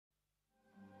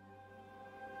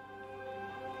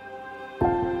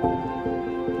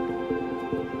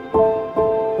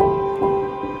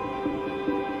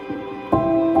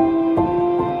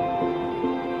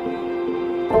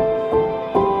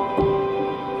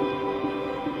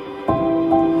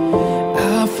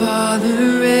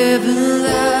Father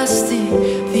everlasting,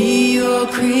 the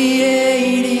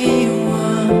all-creating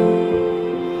one,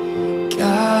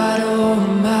 God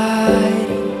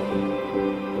Almighty.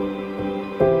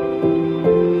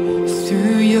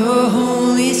 Through your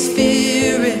Holy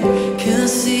Spirit,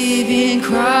 conceiving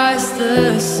Christ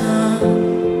the Son,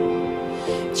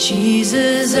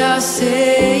 Jesus our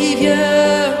Savior.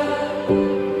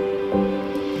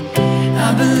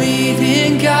 I believe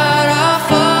in God our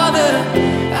Father,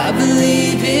 I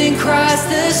believe in Christ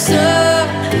the Son,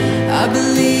 I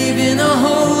believe in the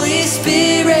Holy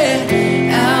Spirit,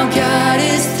 our God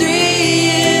is three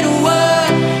in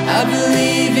one. I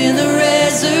believe in the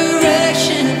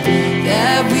resurrection,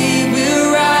 that we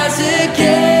will rise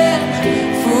again,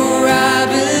 for I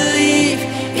believe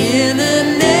in the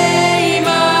name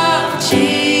of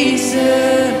Jesus.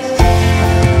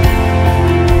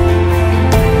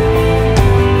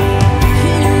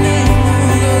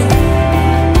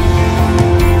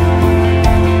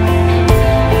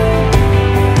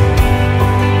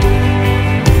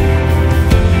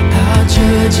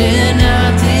 And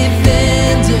our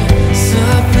defender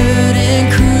suffered and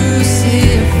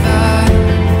crucified.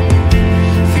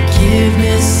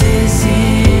 Forgiveness is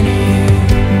in you.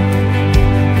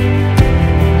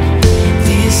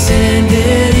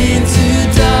 Descended into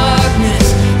darkness,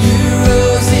 you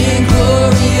rose in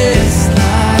glorious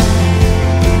light,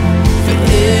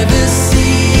 forever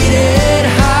seated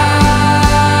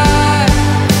high.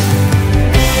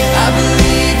 I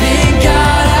believe in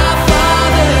God our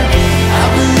Father, I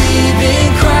believe in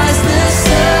Christ the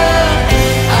Son,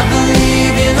 I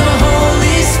believe in the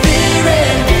Holy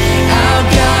Spirit, our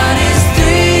God is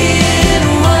three in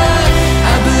one.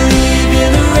 I believe in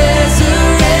the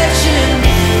resurrection,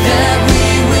 that we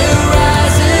will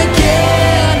rise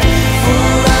again, for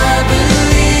I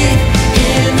believe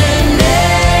in the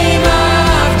name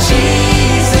of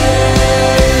Jesus.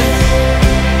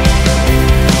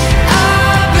 I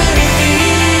believe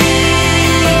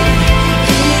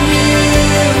in you.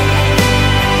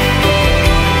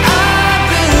 I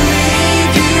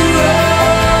believe you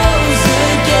rose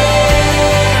again.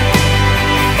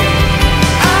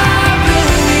 I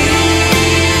believe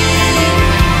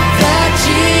that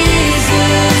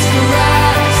Jesus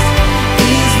Christ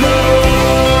is Lord.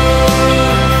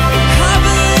 I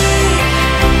believe,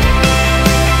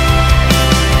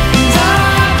 and I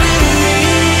believe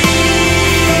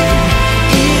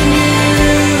in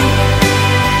you.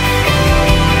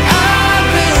 I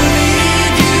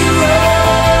believe you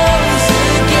rose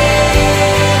again.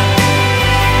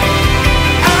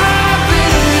 I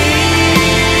believe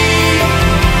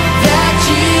that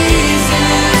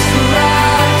Jesus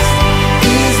Christ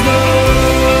is Lord.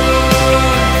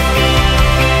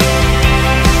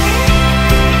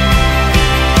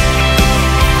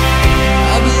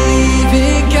 I believe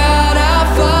in God our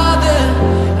Father,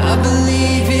 I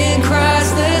believe in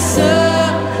Christ the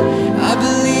Son, I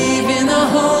believe in the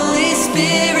Holy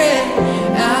Spirit,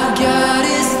 our God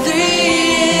is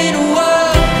three in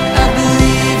one. I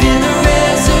believe in the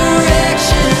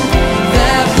resurrection,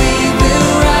 that we will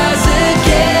rise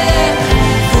again,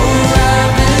 for I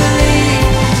believe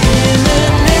in the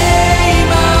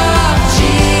name of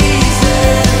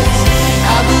Jesus.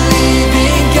 I believe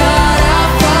in God our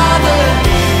Father,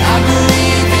 I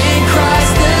believe in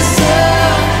Christ the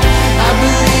Son, I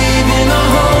believe in the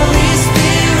Holy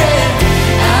Spirit,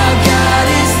 our God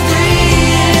is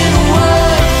three in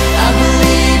one. I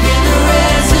believe in the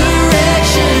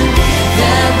resurrection,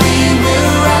 that we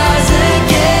will rise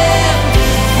again,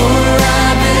 for I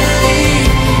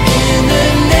believe in the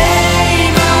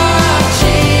name of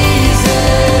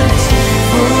Jesus,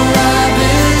 for I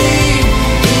believe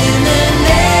in the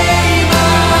name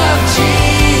of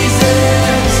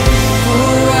Jesus,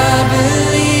 for I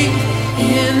believe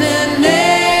in the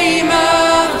name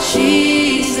of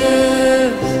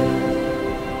Jesus.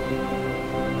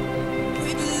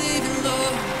 We believe in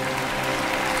Lord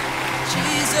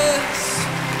Jesus.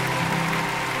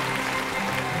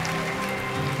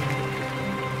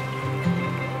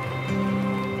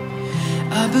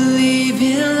 I believe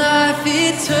in life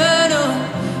eternal,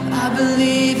 I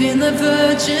believe in the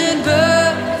virgin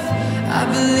birth, I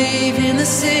believe in the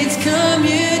saints'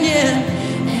 communion,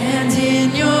 and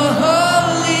in your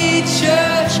holy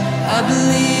church. I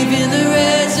believe in the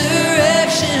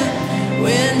resurrection,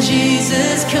 when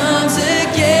Jesus comes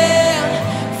again,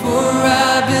 for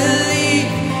I believe